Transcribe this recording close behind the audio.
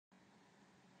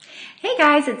Hey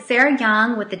guys, it's Sarah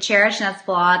Young with the Cherish Nuts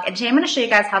blog, and today I'm going to show you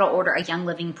guys how to order a Young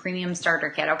Living Premium Starter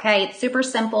Kit, okay? It's super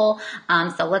simple,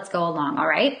 so let's go along, all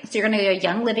right? So you're going to go to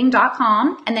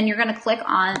youngliving.com, and then you're going to click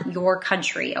on your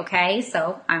country, okay?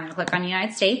 So I'm going to click on the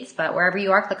United States, but wherever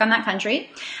you are, click on that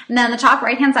country. And then on the top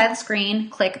right-hand side of the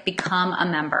screen, click Become a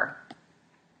Member.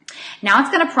 Now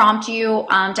it's going to prompt you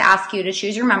to ask you to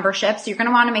choose your membership. So you're going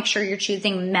to want to make sure you're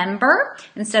choosing member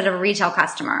instead of retail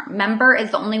customer. Member is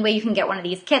the only way you can get one of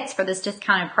these kits for this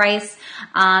discounted price.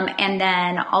 And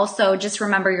then also just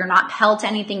remember you're not held to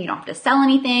anything. You don't have to sell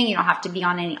anything. You don't have to be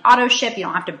on any auto ship. You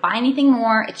don't have to buy anything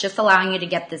more. It's just allowing you to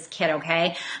get this kit,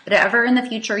 okay? But if ever in the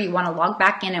future you want to log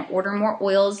back in and order more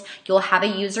oils, you'll have a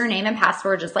username and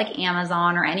password just like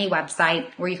Amazon or any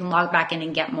website where you can log back in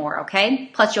and get more,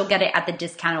 okay? Plus you'll get it at the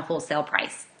discounted wholesale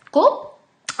price. Cool?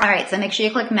 All right, so make sure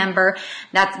you click member.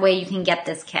 That's the way you can get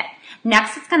this kit.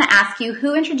 Next, it's going to ask you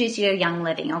who introduced you to Young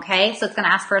Living, okay? So it's going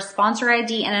to ask for a sponsor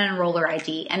ID and an enroller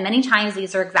ID. And many times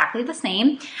these are exactly the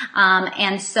same.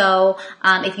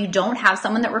 If you don't have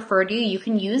someone that referred you, you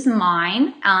can use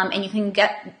mine. And you can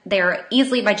get there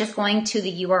easily by just going to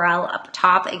the URL up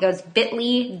top. It goes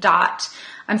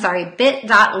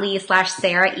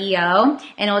bit.ly/SarahEO,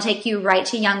 and it will take you right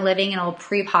to Young Living, and it will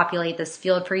pre-populate this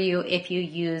field for you if you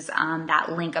use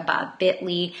that link above,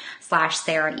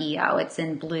 bit.ly/SarahEO. It's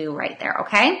in blue right there,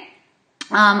 okay?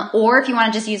 Or if you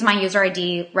want to just use my user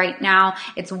ID right now,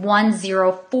 it's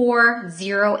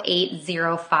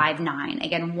 104080059.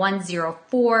 Again,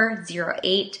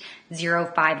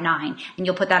 104080059. And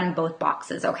you'll put that in both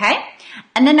boxes, okay?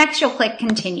 And then next you'll click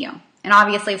continue. And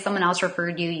obviously, if someone else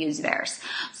referred you, use theirs.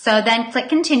 So then click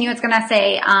continue. It's going to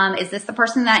say, is this the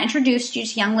person that introduced you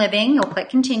to Young Living? You'll click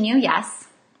continue, yes.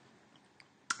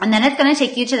 And then it's going to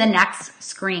take you to the next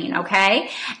screen,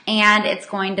 okay? And it's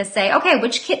going to say, okay,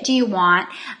 which kit do you want?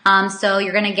 So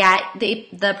you're going to get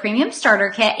the premium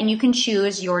starter kit, and you can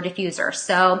choose your diffuser.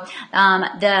 So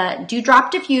the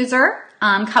Dewdrop diffuser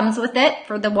comes with it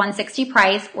for the $160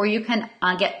 price, or you can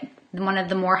get one of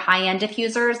the more high-end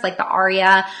diffusers like the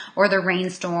Aria or the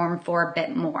Rainstorm for a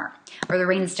bit more, or the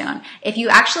Rainstone. If you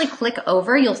actually click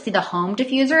over, you'll see the home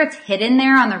diffuser. It's hidden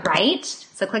there on the right.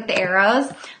 So click the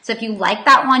arrows. So if you like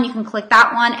that one, you can click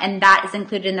that one, and that is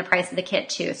included in the price of the kit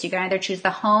too. So you can either choose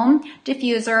the home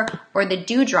diffuser or the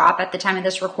Dewdrop at the time of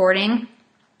this recording.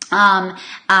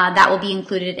 That will be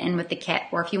included in with the kit.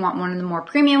 Or if you want one of the more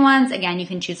premium ones, again, you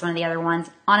can choose one of the other ones.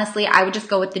 Honestly, I would just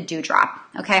go with the Dewdrop.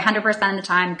 Okay, 100% of the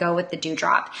time, go with the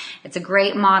Dewdrop. It's a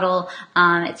great model.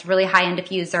 It's really high-end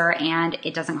diffuser, and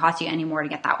it doesn't cost you any more to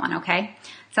get that one, okay?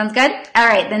 Sounds good? All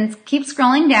right, then keep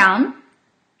scrolling down.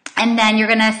 And then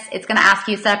it's gonna ask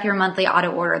you to set up your monthly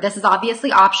auto order. This is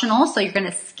obviously optional, so you're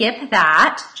gonna skip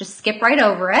that. Just skip right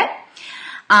over it.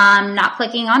 Not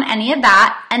clicking on any of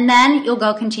that, and then you'll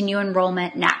go continue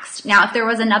enrollment next. Now, if there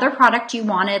was another product you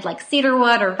wanted, like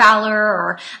cedarwood or Valor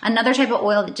or another type of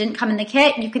oil that didn't come in the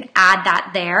kit, you can add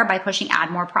that there by pushing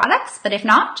add more products. But if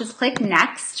not, just click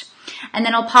next, and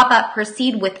then it'll pop up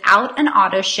proceed without an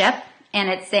auto ship, and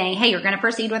it's saying, hey, you're going to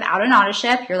proceed without an auto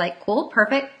ship. You're like, cool,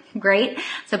 perfect, great.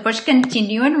 So push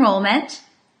continue enrollment.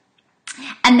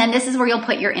 And then this is where you'll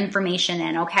put your information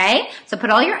in, okay? So put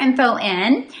all your info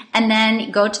in, and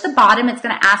then go to the bottom. It's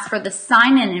going to ask for the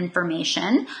sign-in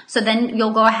information. So then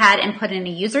you'll go ahead and put in a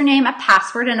username, a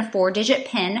password, and a 4-digit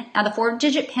PIN. Now, the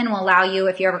 4-digit PIN will allow you,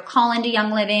 if you ever call into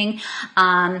Young Living,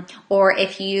 or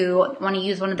if you want to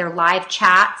use one of their live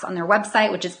chats on their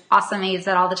website, which is awesome. I use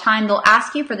that all the time. They'll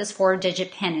ask you for this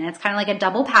 4-digit PIN, and it's kind of like a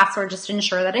double password just to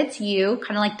ensure that it's you,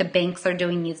 kind of like the banks are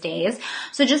doing these days.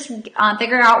 So just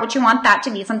figure out what you want that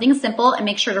to be, something simple, and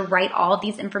make sure to write all of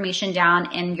these information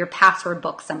down in your password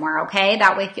book somewhere, okay?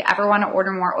 That way, if you ever want to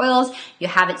order more oils, you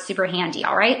have it super handy,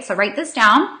 all right? So write this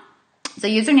down. So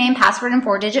username, password, and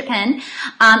 4-digit PIN.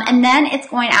 And then it's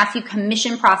going to ask you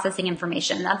commission processing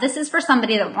information. Now, this is for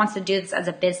somebody that wants to do this as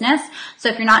a business. So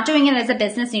if you're not doing it as a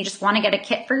business and you just want to get a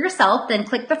kit for yourself, then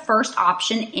click the first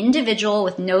option, individual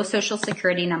with no social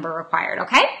security number required,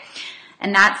 okay?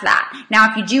 And that's that.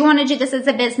 Now, if you do want to do this as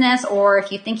a business, or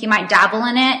if you think you might dabble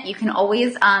in it, you can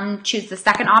always choose the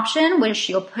second option, which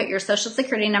you'll put your social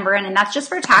security number in, and that's just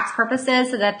for tax purposes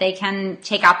so that they can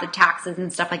take out the taxes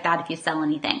and stuff like that if you sell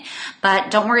anything. But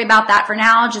don't worry about that for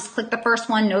now. Just click the first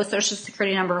one, no social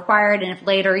security number required, and if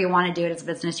later you want to do it as a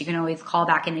business, you can always call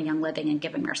back into Young Living and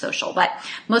give them your social. But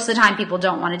most of the time, people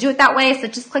don't want to do it that way, so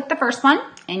just click the first one,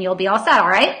 and you'll be all set, all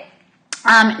right?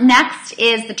 Next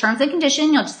is the terms and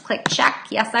conditions. You'll just click check,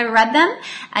 yes, I read them,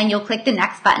 and you'll click the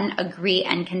next button, agree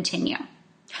and continue.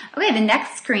 Okay, the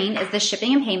next screen is the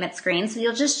shipping and payment screen. So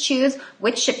you'll just choose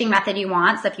which shipping method you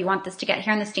want. So if you want this to get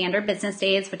here in the standard business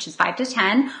days, which is 5 to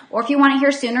 10, or if you want it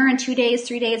here sooner in 2 days,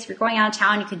 3 days, if you're going out of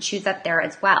town, you can choose that there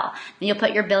as well. Then you'll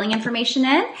put your billing information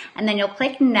in, and then you'll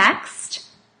click next.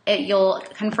 You'll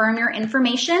confirm your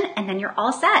information, and then you're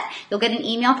all set. You'll get an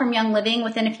email from Young Living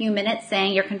within a few minutes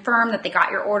saying you're confirmed that they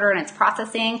got your order and it's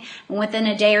processing. And within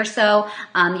a day or so,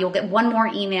 you'll get one more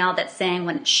email that's saying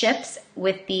when it ships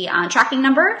with the tracking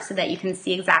number so that you can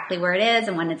see exactly where it is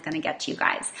and when it's going to get to you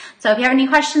guys. So if you have any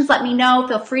questions, let me know.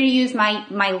 Feel free to use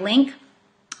my link.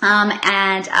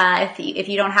 If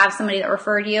you don't have somebody that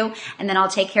referred you, and then I'll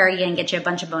take care of you and get you a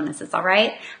bunch of bonuses. All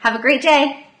right. Have a great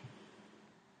day.